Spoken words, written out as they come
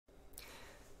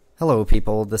Hello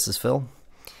people, this is Phil.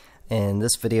 In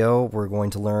this video we're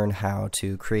going to learn how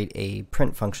to create a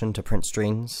print function to print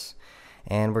strings,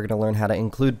 and we're going to learn how to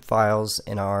include files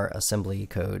in our assembly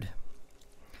code.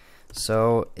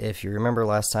 So if you remember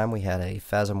last time we had a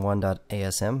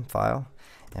fasm1.asm file,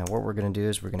 and what we're going to do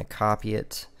is we're going to copy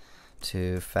it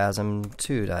to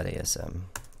fasm2.asm.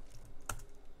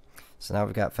 So now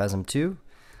we've got fasm2.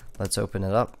 Let's open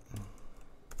it up.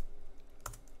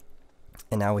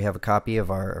 And now we have a copy of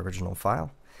our original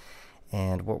file.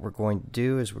 And what we're going to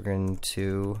do is we're going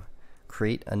to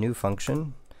create a new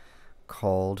function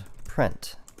called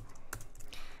print.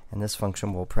 And this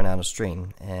function will print out a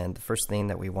string. And the first thing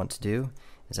that we want to do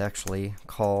is actually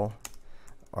call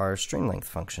our string length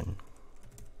function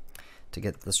to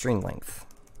get the string length.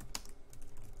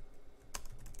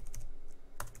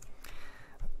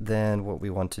 Then what we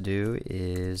want to do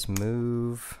is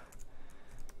move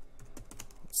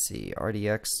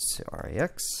RDX to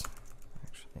RAX,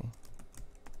 actually,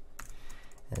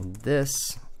 and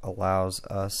this allows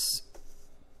us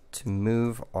to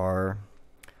move our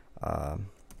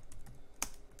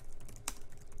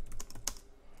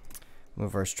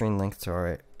string length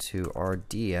to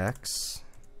RDX.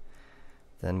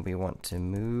 Then we want to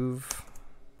move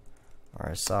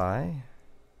RSI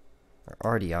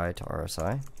or RDI to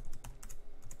RSI.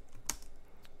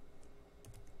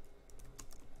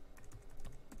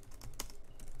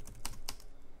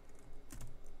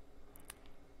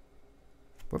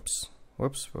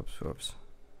 Whoops,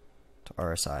 to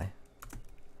RSI.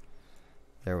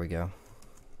 There we go.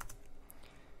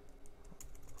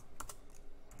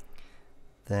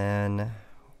 Then,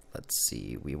 let's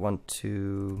see, we want to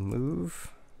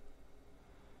move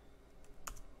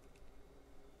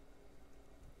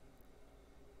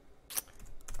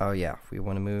we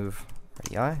want to move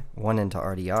RDI, 1 into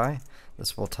RDI.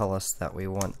 This will tell us that we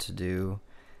want to do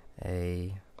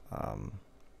a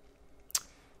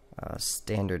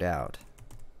standard out.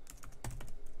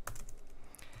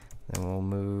 Then we'll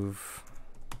move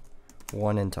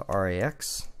 1 into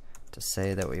RAX to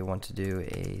say that we want to do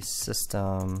a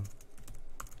system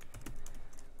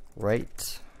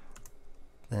write.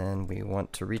 Then we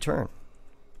want to return.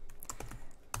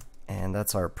 And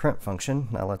that's our print function.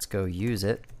 Now let's go use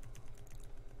it.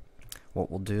 What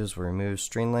we'll do is we'll remove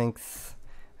string length.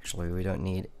 Actually, we don't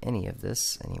need any of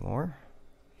this anymore.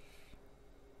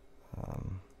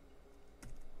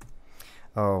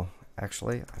 Oh,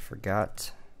 actually, I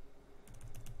forgot.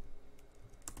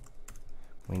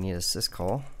 We need a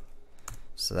syscall,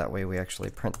 so that way we actually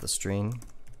print the string.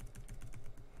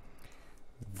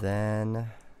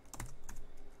 Then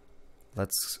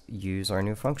let's use our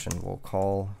new function. We'll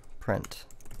call print.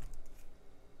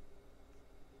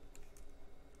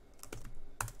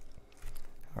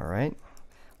 Alright,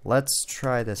 let's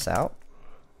try this out.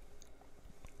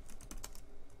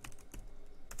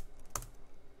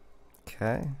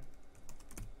 Okay.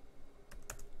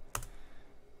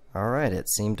 Alright, it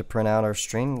seemed to print out our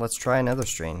string. Let's try another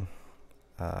string,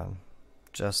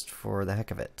 just for the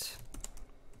heck of it.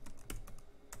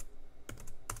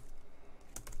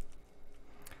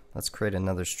 Let's create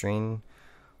another string.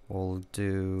 We'll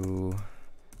do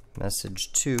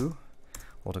message2.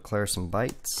 We'll declare some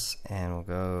bytes, and we'll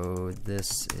go,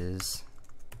 this is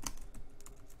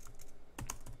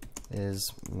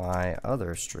my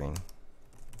other string.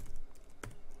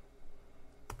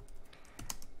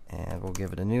 And we'll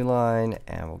give it a new line,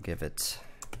 and we'll give it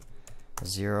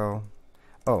 0.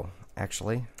 Oh,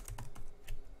 actually,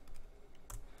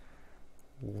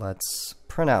 let's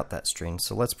print out that string.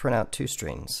 So let's print out 2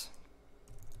 strings.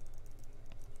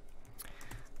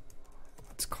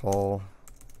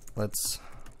 Let's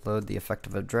load the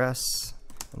effective address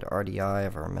into RDI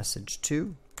of our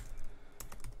message2.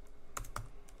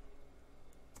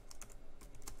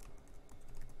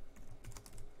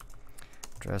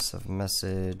 Address of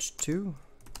message2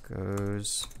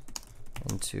 goes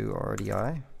into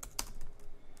RDI.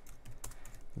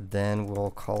 Then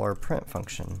we'll call our print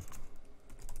function.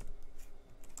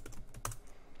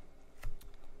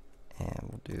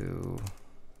 And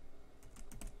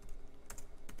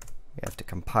we have to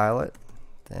compile it,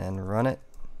 then run it,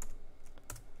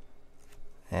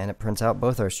 and it prints out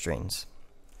both our strings.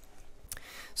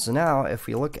 So now if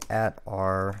we look at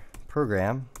our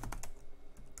program,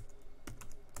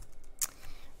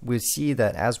 we see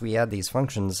that as we add these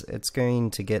functions, it's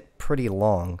going to get pretty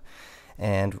long.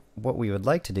 And what we would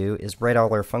like to do is write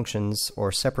all our functions,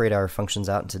 or separate our functions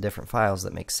out into different files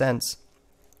that make sense,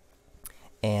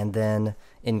 and then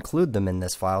include them in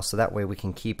this file, so that way we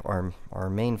can keep our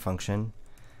main function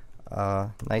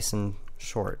nice and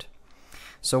short.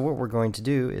 So what we're going to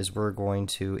do is we're going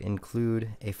to include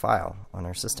a file on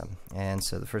our system. And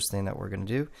so the first thing that we're going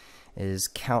to do is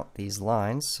count these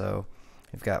lines. So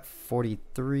we've got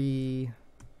 43.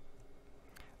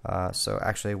 So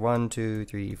actually 1, 2,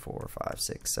 3, 4, 5,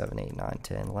 6, 7, 8, 9,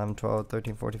 10, 11, 12,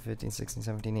 13, 14, 15, 16,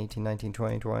 17, 18, 19,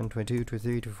 20, 21, 22,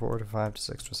 23, 24, 25,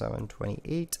 26, 27,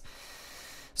 28.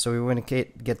 So we want to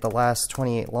get the last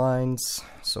 28 lines.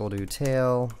 So we'll do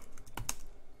tail,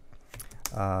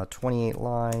 28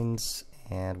 lines,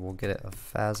 and we'll get it a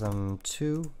Fasm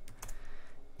 2.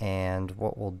 And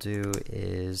what we'll do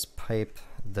is pipe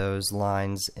those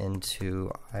lines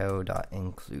into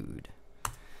io.include.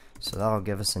 So that'll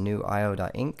give us a new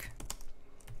io.inc.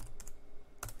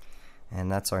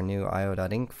 And that's our new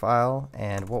io.inc file.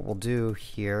 And what we'll do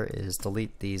here is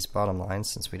delete these bottom lines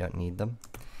since we don't need them.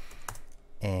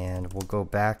 And we'll go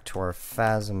back to our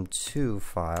Fasm 2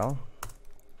 file.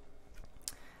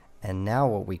 And now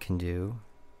what we can do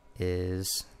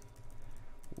is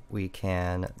we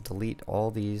can delete all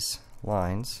these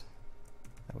lines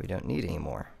that we don't need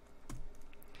anymore.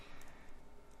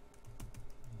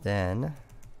 Then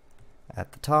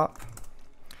at the top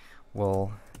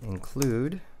we'll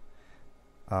include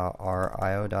our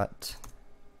io.inc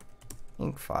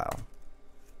file.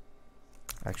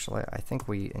 Actually, I think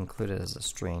we include it as a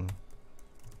string.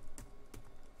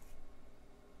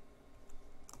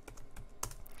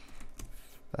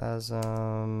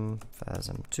 Fasm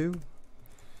 2,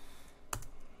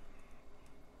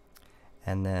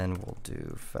 and then we'll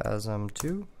do Fasm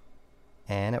 2,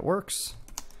 and it works.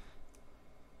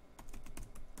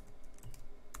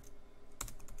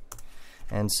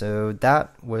 And so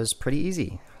that was pretty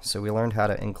easy. So we learned how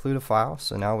to include a file,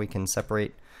 so now we can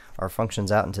separate our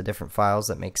functions out into different files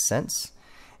that make sense,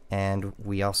 and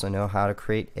we also know how to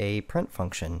create a print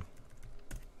function.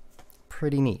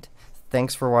 Pretty neat.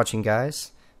 Thanks for watching,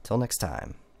 guys. Till next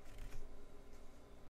time.